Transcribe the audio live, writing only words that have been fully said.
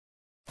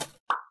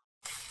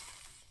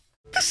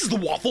This is the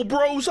Waffle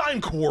Bros. I'm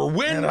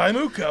Corwin. And I'm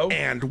Uko.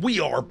 And we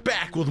are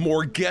back with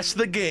more Guess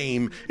the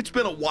Game. It's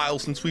been a while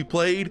since we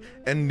played,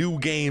 and new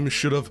games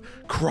should have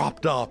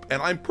cropped up. And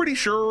I'm pretty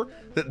sure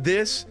that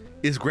this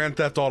is Grand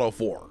Theft Auto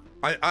 4.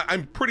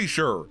 I'm pretty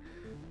sure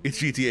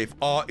it's GTA.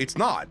 It's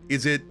not.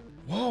 Is it?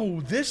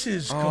 Whoa, this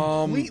is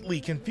completely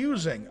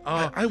confusing.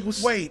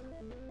 Wait.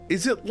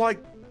 Is it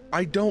like,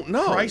 I don't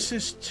know.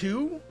 Crysis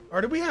 2?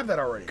 Or did we have that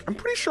already? I'm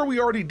pretty sure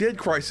we already did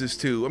Crysis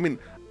 2. I mean,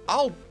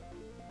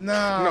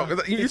 No,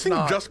 you think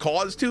not. Just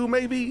Cause 2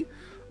 maybe?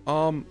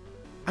 I'm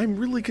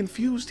really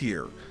confused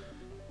here.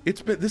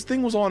 This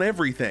thing was on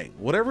everything.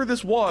 Whatever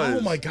this was.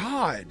 Oh my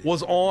god.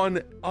 Was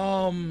on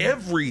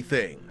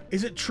everything.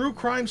 Is it True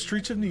Crime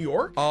Streets of New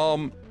York?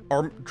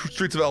 Or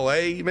Streets of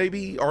LA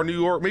maybe, or New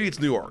York. Maybe it's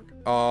New York.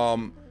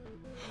 Oh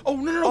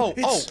no.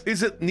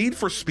 Is it Need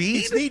for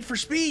Speed? It's Need for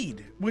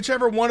Speed.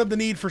 Whichever one of the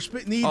Need for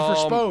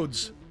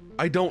Spodes.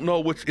 I don't know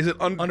which. Is it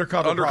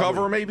Undercover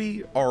probably.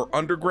 maybe, or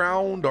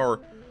Underground, or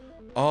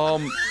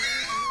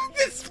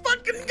This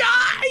fucking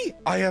guy.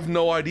 I have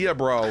no idea,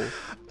 bro.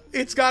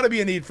 It's got to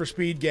be a Need for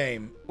Speed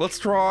game. Let's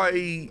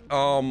try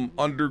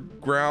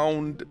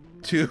Underground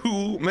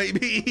 2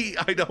 maybe.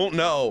 I don't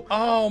know.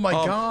 Oh my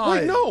god.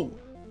 Wait, no.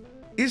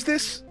 Is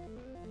this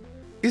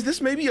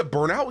maybe a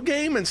Burnout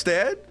game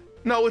instead?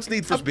 No, it's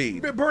Need for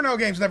Speed. Burnout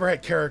games never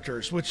had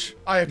characters, which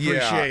I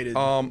appreciated.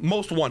 Yeah.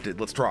 Most Wanted.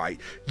 Let's try.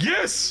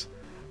 Yes.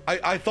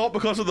 I thought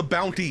because of the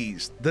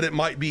bounties that it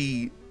might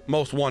be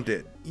Most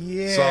Wanted.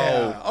 Yeah.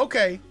 So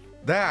okay.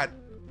 That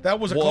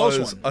was a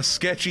close one. A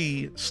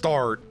sketchy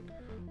start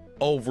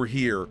over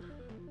here.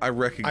 I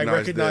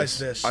recognize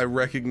this. I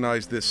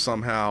recognize this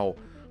somehow,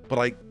 but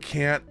I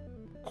can't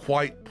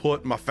quite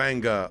put my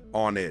finger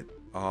on it.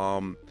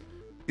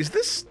 Is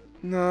this?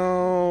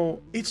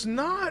 No. It's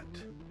not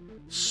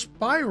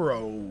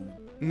Spyro.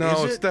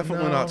 No, it's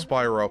definitely not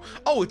Spyro.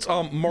 Oh, it's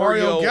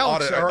Mario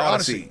Galaxy, or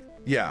Odyssey.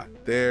 Yeah,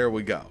 there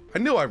we go. I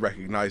knew I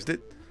recognized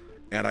it,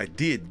 and I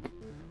did.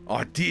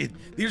 I did.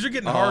 These are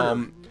getting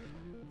harder.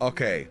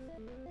 Okay.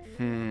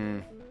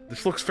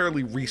 This looks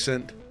fairly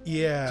recent.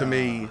 Yeah. To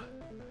me.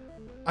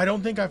 I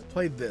don't think I've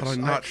played this. But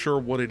I'm not sure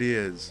what it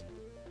is.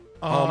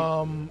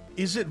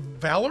 Is it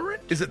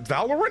Valorant? Is it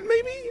Valorant?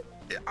 Maybe.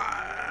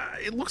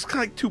 It looks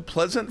kind of too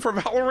pleasant for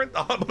Valorant,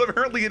 but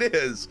apparently it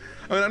is.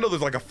 I mean, I know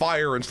there's like a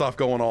fire and stuff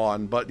going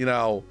on, but you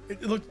know,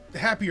 it looked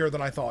happier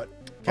than I thought.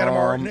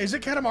 Katamari? Is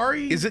it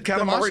Katamari? Is it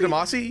Katamari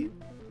Damacy?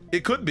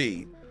 It could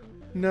be.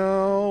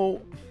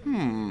 No.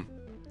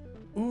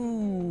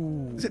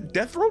 Ooh. Is it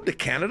Death Road to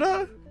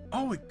Canada?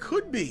 Oh, it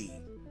could be.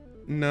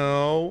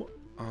 No.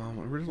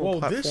 Original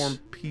platform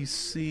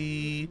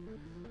PC.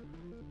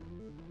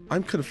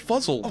 I'm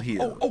confuzzled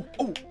here.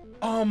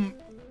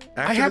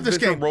 I have this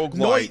game.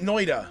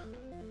 Noita.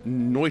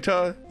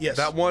 Noita? Yes.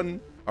 That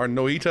one? Or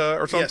Noita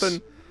or something?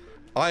 Yes.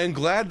 I am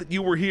glad that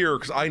you were here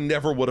because I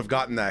never would have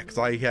gotten that because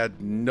I had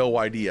no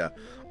idea.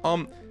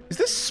 Is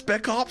this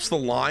Spec Ops: The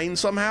Line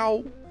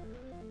somehow?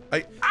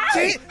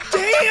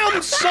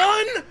 Damn,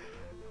 son!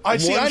 I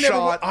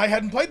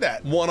hadn't played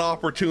that. One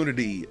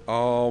opportunity.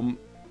 I've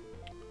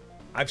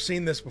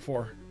seen this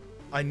before.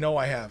 I know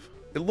I have.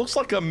 It looks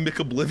like a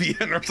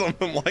McOblivion or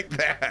something like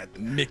that.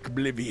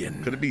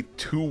 McOblivion. Could it be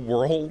Two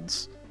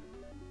Worlds?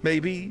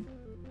 Maybe?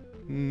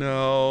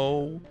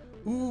 No.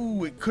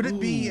 Ooh, could it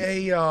be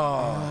a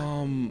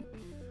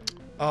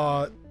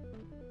not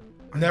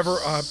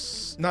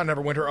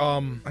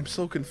Neverwinter. I'm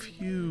so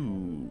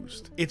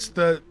confused. It's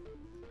a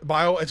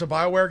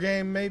BioWare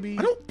game, maybe?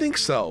 I don't think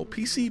so.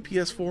 PC,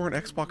 PS4,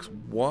 and Xbox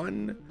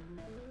One?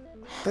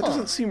 That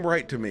doesn't seem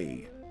right to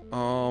me.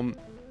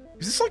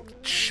 Is this like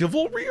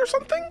Chivalry or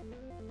something?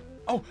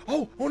 Oh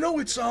no,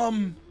 it's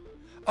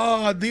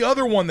the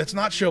other one that's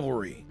not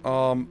Chivalry.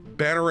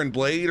 Banner and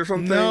Blade or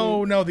something?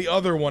 No, the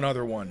other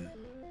one.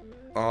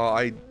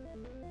 I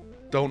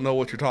don't know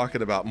what you're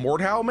talking about.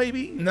 Mordhau,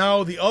 maybe?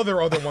 No, the other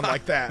one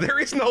like that. There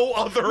is no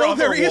other No,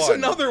 there is one.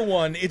 another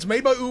one. It's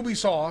made by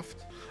Ubisoft.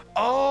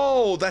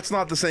 Oh, that's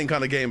not the same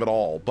kind of game at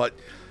all. But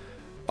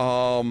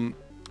I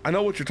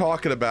know what you're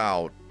talking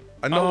about.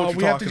 I know what you're talking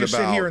about. We have to just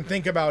sit here and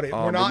think about it.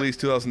 We're not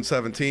released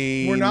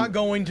 2017. We're not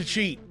going to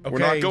cheat. Okay? We're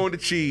not going to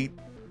cheat,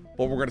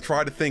 but we're going to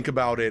try to think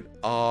about it.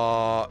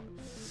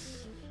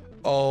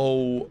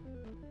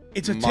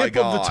 It's a tip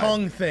of the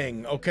tongue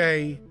thing.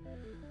 Okay.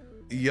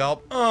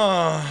 Yup.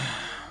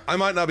 I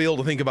might not be able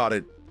to think about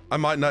it. I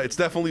might not. It's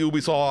definitely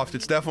Ubisoft.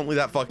 It's definitely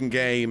that fucking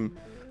game.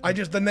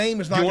 The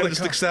name is not. You want to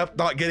just accept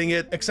not getting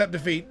it? Accept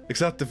defeat.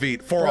 Accept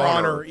defeat. For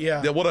honor.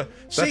 Yeah. Yeah.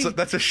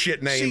 That's a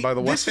shit name, by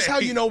the way. This is how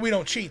you know we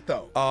don't cheat,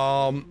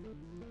 though.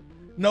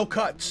 No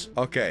cuts.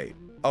 Okay.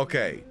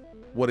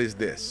 What is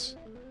this?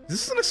 Is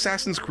this an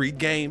Assassin's Creed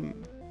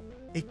game?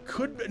 It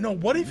could be. No.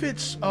 What if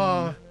it's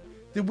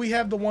did we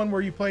have the one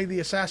where you play the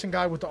assassin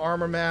guy with the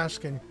armor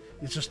mask and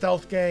it's a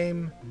stealth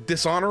game?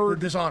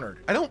 Dishonored?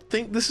 I don't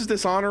think this is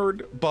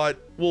Dishonored,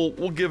 but we'll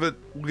give it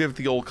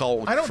the old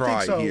call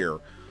try here.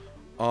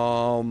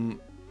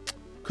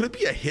 Could it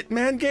be a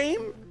Hitman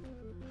game?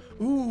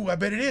 Ooh, I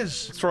bet it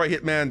is. Let's try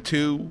Hitman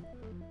 2.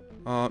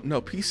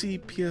 No, PC,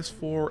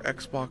 PS4,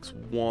 Xbox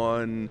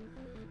One.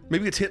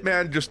 Maybe it's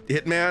Hitman, just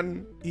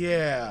Hitman.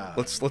 Yeah.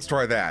 Let's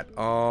try that.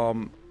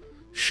 Oh,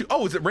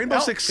 is it Rainbow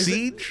Six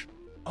Siege?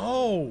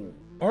 Oh,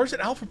 or is it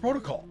Alpha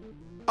Protocol?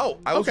 Oh,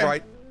 I was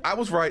right. I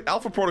was right.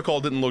 Alpha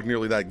Protocol didn't look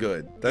nearly that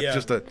good. That's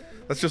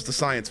just a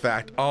science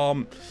fact.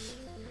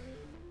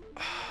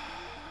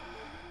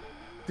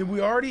 Did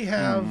we already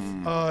have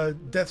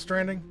Death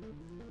Stranding?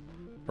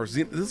 Or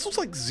this looks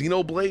like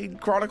Xenoblade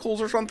Chronicles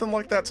or something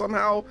like that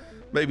somehow.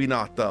 Maybe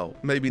not though.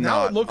 Maybe not.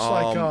 Now it looks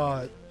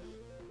like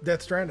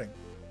Death Stranding.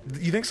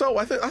 You think so?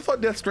 I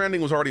thought Death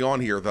Stranding was already on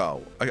here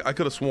though. I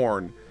could have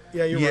sworn.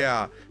 Yeah, you're right.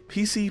 Yeah,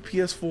 PC,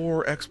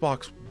 PS4,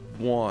 Xbox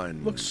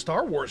One. Looks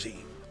Star Warsy.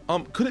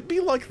 Could it be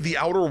like The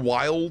Outer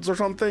Wilds or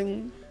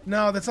something?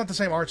 No, that's not the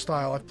same art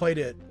style. I've played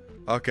it.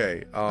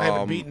 Okay. I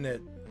haven't beaten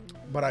it,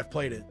 but I've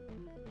played it.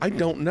 I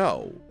don't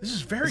know. This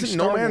is very Is it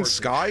Star No Man's Wars-ish.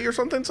 Sky or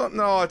something?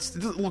 No, it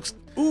looks.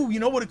 Ooh, you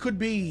know what it could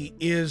be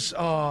is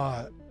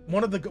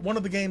one of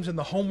the games in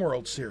the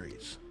Homeworld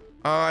series.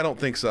 I don't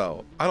think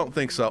so. I don't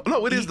think so.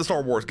 No, it is the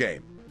Star Wars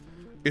game.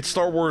 It's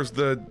Star Wars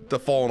the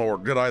Fallen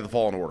Order, Jedi the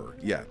Fallen Order.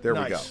 Yeah, there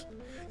we go.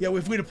 Yeah,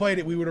 if we'd have played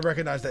it, we would have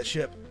recognized that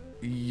ship.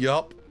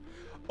 Yup.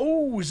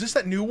 Oh, is this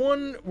that new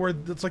one where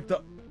it's like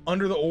the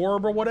Under the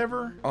Orb or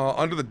whatever?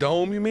 Under the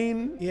Dome, you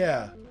mean?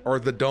 Yeah. Or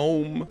the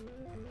Dome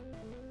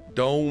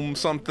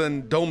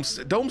something. Dome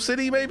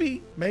City,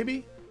 maybe?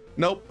 Maybe?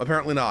 Nope,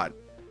 apparently not.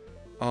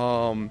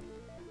 I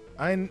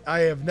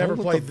have never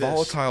played this.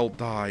 Volatile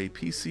Die,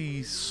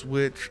 PC,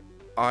 Switch.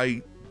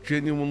 I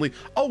genuinely.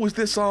 Oh, is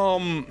this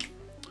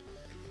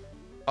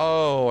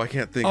Oh, I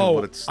can't think of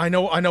what it's. I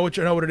know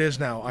what it is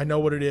now. I know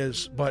what it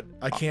is, but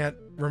I can't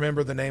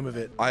remember the name of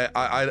it. I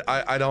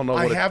don't know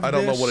what I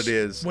don't know what it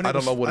is. I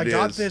don't know what it is. I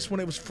got this when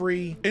it was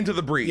free. Into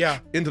the Breach. Yeah.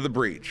 Into the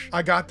Breach.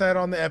 I got that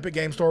on the Epic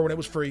Game Store when it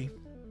was free.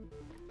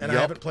 And I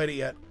haven't played it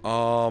yet.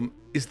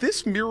 Is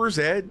this Mirror's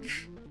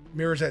Edge?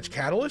 Mirror's Edge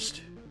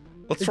Catalyst?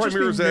 Let's try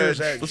Mirror's Edge.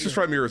 Let's just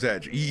try Mirror's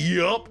Edge.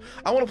 Yup.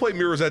 I want to play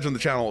Mirror's Edge on the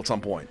channel at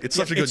some point. It's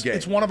such a good game.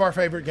 It's one of our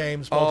favorite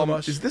games, both of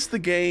us. Is this the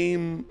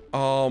game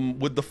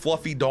with the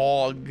fluffy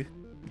dog?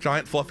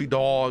 Giant fluffy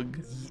dog?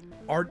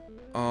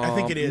 I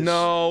think it is.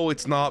 No,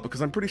 it's not,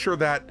 because I'm pretty sure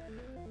that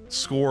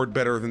scored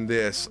better than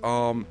this.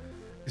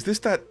 Is this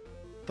that?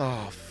 The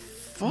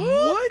fuck?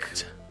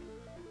 What?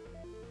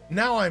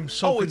 Now I'm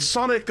so. It's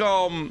Sonic.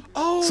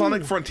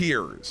 Sonic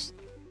Frontiers.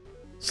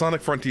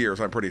 Sonic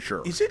Frontiers. I'm pretty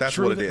sure. Is it That's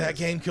true what that it is. that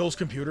game kills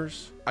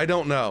computers? I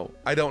don't know.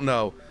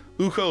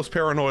 Uko's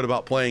paranoid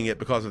about playing it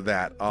because of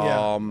that.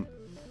 Yeah.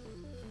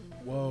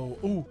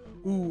 Whoa.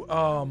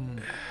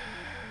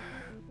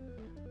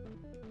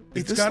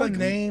 It's got like a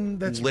name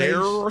that's Lair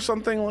based... or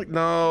something like.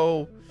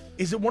 No.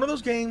 Is it one of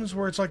those games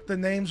where it's like the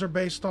names are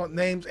based on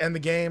names and the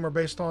game are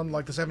based on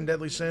like the 7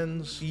 Deadly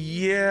Sins?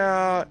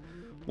 Yeah,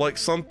 like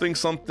something.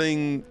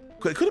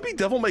 Could it be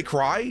Devil May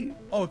Cry?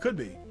 Oh, it could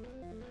be.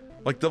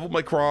 Like Devil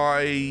May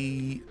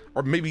Cry,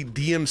 or maybe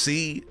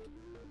DMC.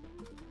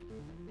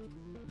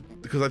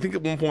 Because I think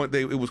at one point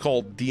it was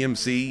called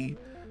DMC.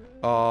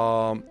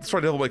 Let's try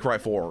Devil May Cry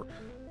 4.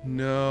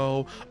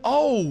 No.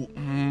 Oh.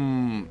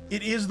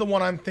 It is the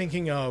one I'm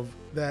thinking of.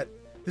 That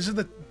this is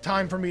the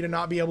time for me to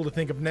not be able to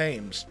think of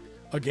names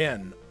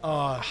again.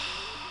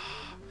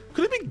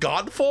 Could it be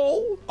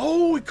Godfall?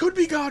 Oh, it could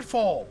be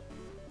Godfall.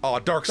 Oh,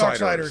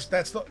 Darksiders.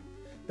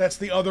 That's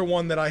the other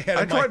one that I had.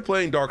 I tried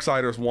playing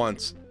Darksiders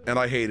once and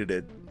I hated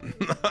it.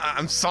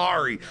 I'm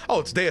sorry. Oh,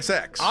 it's Deus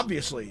Ex.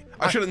 Obviously,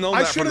 I should have known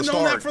that from the start.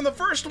 I should have known that from the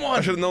first one.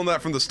 I should have known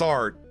that from the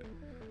start.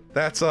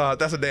 That's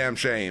a damn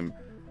shame.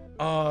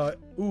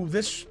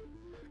 This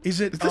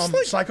is it. Is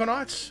this like,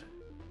 Psychonauts?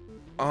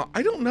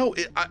 I don't know.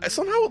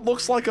 Somehow it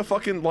looks like a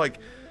fucking like,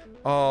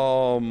 you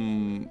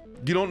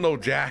don't know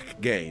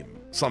Jack game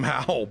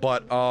somehow.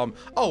 But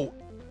oh,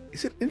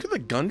 is it Into the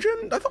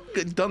Gungeon? I thought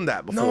we'd done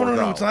that before.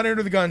 No, it's not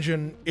Into the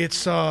Gungeon.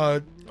 It's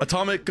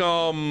Atomic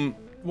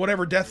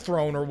whatever, Death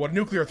Throne or what?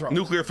 Nuclear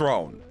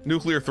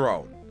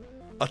Throne.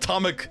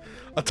 Atomic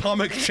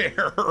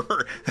Chair.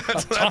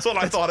 That's what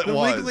I thought it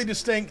was. Legally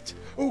distinct.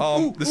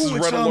 This is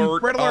Red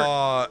Alert. Red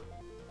Alert.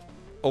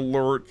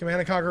 Alert. Command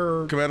and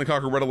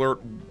Conquer Red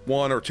Alert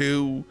 1 or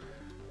 2.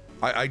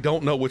 I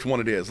don't know which one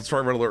it is. Let's try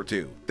Red Alert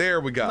 2.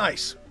 There we go.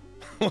 Nice.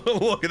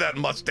 Look at that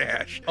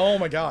mustache. Oh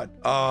my god.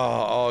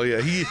 Oh yeah.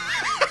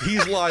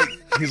 He's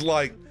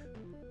like,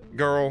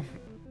 girl,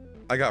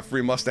 I got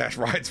free mustache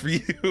rides for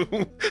you.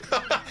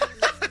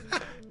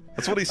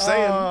 That's what he's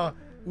saying.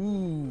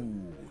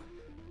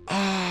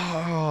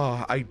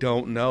 I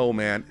don't know,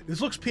 man.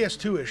 This looks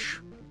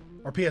PS2-ish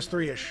or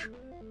PS3-ish.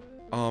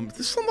 Is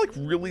this some like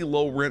really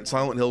low rent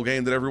Silent Hill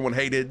game that everyone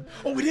hated?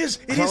 Oh, it is.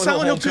 It is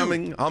Silent Hill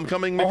 2.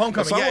 Homecoming. Oh,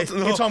 Homecoming. Yeah,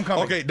 it's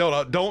Homecoming. Okay,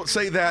 no, don't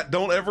say that.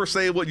 Don't ever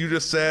say what you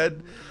just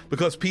said,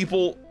 because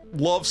people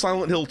love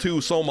Silent Hill 2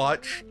 so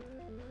much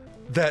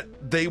that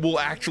they will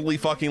actually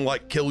fucking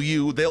like kill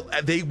you.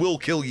 They will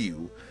kill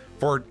you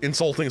for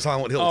insulting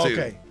Silent Hill 2.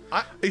 Okay.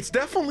 It's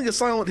definitely a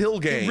Silent Hill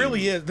game. It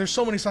really is. There's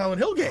so many Silent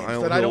Hill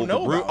games that I don't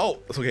know about. Oh,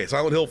 it's okay.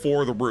 Silent Hill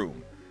 4, The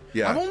Room.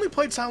 Yeah. I've only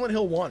played Silent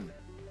Hill 1.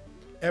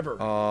 Ever.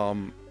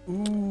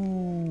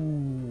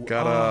 Ooh.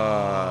 Got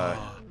a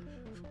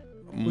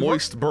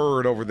moist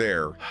bird over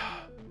there.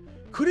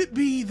 Could it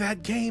be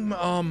that game?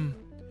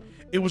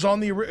 It was on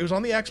the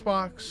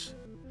Xbox,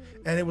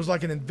 and it was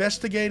like an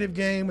investigative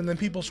game, and then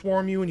people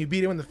swarm you and you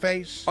beat them in the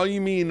face. Oh,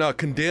 you mean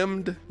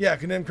Condemned? Yeah,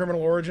 Condemned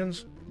Criminal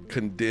Origins.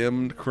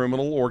 Condemned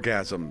Criminal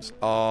Orgasms.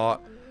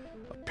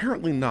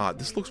 Apparently not.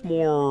 This looks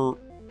more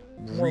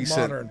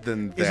recent modern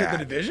than that. Is it The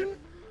Division?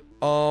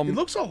 It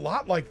looks a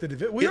lot like The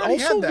Division. We it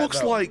already also had that, looks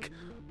though. like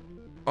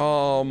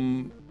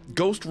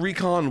Ghost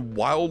Recon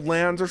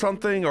Wildlands or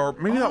something, or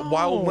maybe not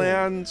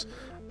Wildlands,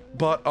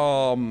 but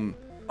Oh,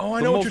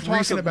 I know what you're talking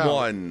recent about.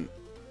 one.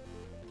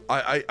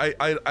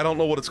 I don't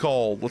know what it's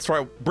called. Let's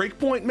try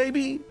Breakpoint,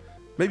 maybe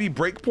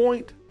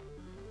Breakpoint.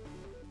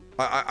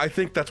 I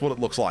think that's what it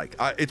looks like.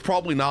 It's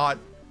probably not,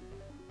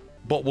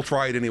 but we'll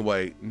try it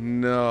anyway.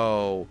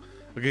 No,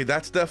 okay,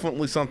 that's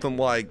definitely something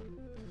like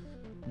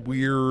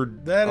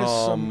weird. That is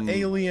some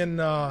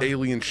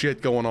alien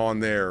shit going on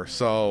there.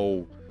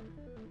 So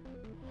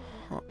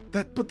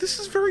but this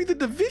is very The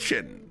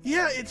Division.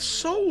 Yeah, it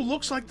so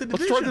looks like The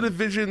Division. Let's try The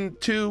Division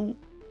 2.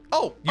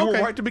 Oh, you were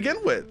right to begin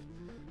with.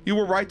 You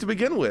were right to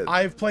begin with.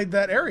 I've played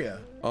that area.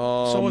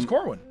 So has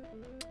Corwin.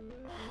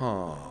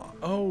 Huh.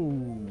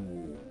 Oh.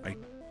 I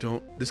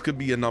don't. This could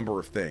be a number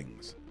of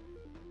things.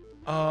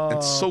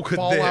 And so could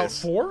Fallout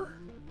this. 4?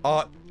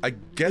 I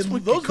guess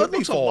it could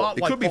be Fallout.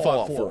 It could be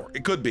Fallout 4.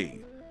 It could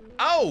be.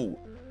 Oh,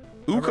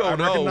 Uko I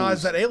knows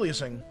recognize that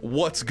aliasing.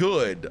 what's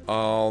good.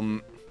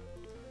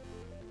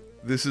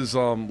 This is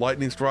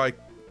Lightning Strike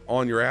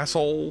on your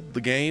asshole.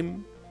 The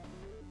game.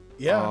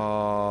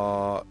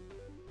 Yeah.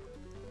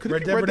 Could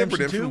it be Red Dead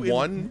Redemption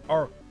 1?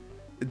 Or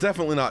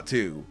Definitely not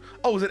 2.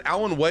 Oh, is it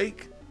Alan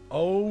Wake?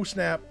 oh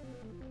snap!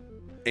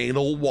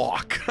 Anal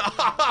walk.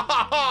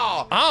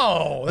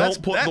 Oh, that's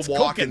Don't put that's the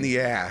walk cooking. in the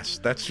ass.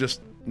 That's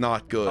just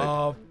not good.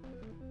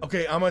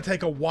 Okay, I'm gonna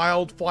take a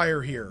wild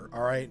flyer here.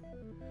 All right,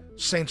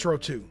 Saints Row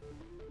 2.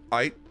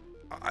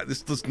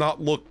 This does not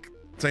look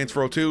Saints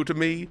Row 2 to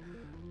me.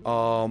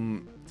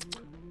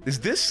 Is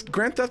this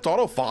Grand Theft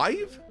Auto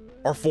 5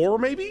 or 4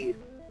 maybe?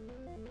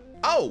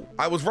 Oh,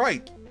 I was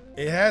right.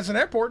 It has an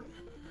airport.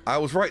 I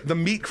was right. The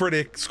Meat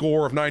Critic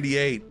score of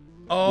 98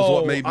 was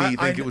what made me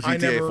think it was I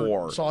GTA never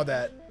 4. saw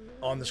that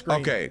on the screen.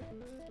 Okay.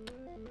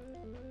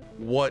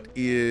 What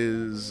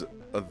is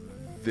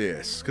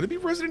this? Could it be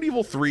Resident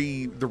Evil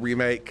 3, the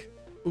remake?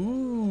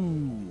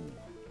 Ooh.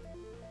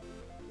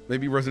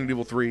 Maybe Resident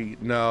Evil 3?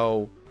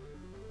 No.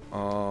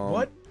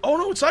 What? Oh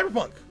no, it's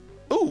Cyberpunk.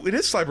 Ooh, it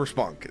is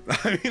Cyberpunk.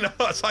 I mean,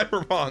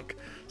 Cyberpunk.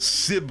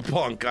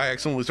 Cyberpunk. I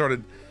accidentally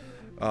started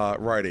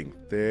writing.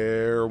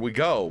 There we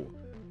go.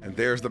 And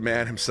there's the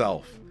man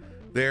himself.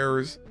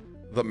 There's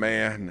the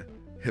man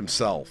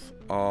himself.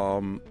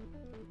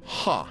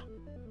 Huh.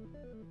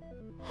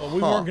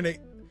 Well,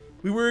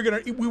 we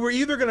were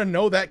either gonna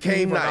know that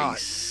cave or not.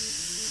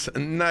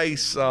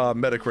 Nice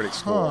Metacritic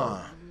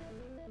score.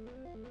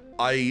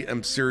 I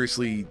am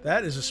seriously.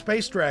 That is a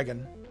space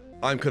dragon.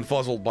 I'm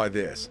confuzzled by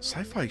this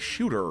sci-fi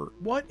shooter.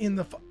 What in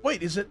the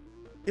wait? Is it?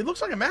 It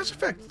looks like a Mass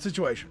Effect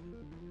situation.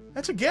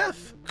 That's a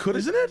Geth, Could it-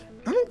 isn't it?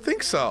 I don't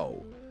think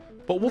so.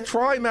 But we'll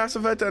try Mass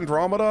Effect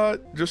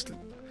Andromeda.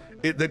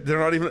 They're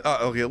not even.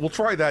 Okay, we'll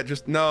try that.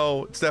 Just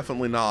no, it's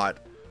definitely not.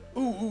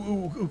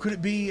 Ooh. Could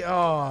it be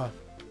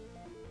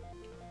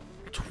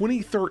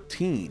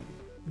 2013.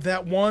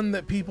 that one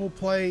that people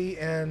play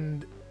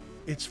and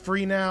it's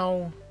free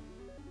now?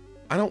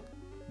 I don't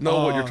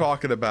know what you're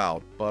talking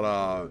about,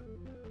 but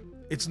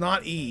It's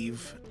not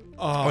Eve.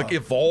 like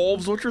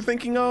Evolve's what you're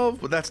thinking of,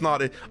 but that's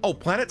not it. Oh,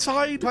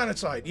 PlanetSide.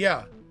 PlanetSide,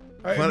 yeah.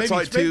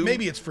 PlanetSide 2?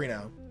 Maybe it's free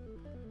now.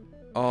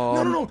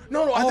 No.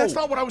 No. That's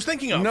not what I was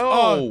thinking of.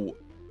 No.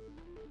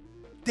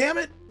 Damn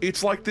it!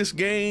 It's like this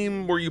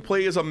game where you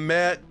play as a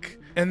mech,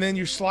 And then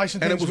you're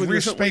slicing and it things was with your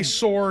recently space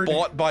sword.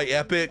 bought by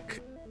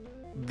Epic.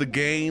 The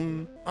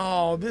game,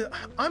 Oh,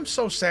 I'm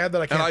so sad that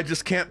I and can't. I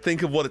just can't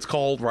think of what it's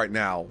called right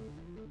now.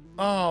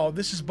 Oh,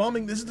 this is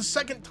bumming. This is the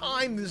second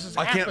time this has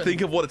I happened. can't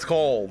think of what it's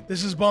called.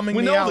 This is bumming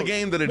We me know out. the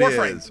game that it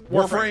Warframe. is.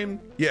 Warframe?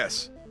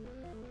 Yes.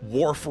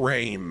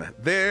 Warframe.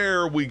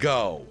 There we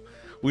go.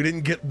 We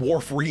didn't get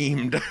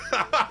Warframed.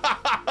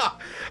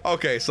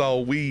 Okay,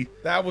 so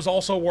That was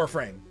also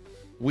Warframe.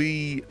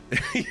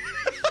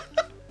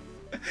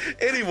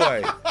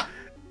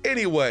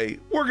 Anyway,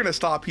 we're gonna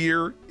stop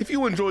here. If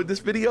you enjoyed this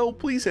video,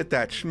 please hit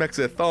that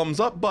schmexa thumbs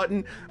up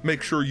button.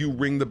 Make sure you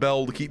ring the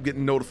bell to keep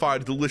getting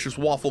notified of delicious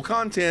waffle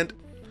content.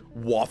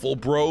 Waffle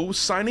Bros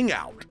signing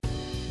out.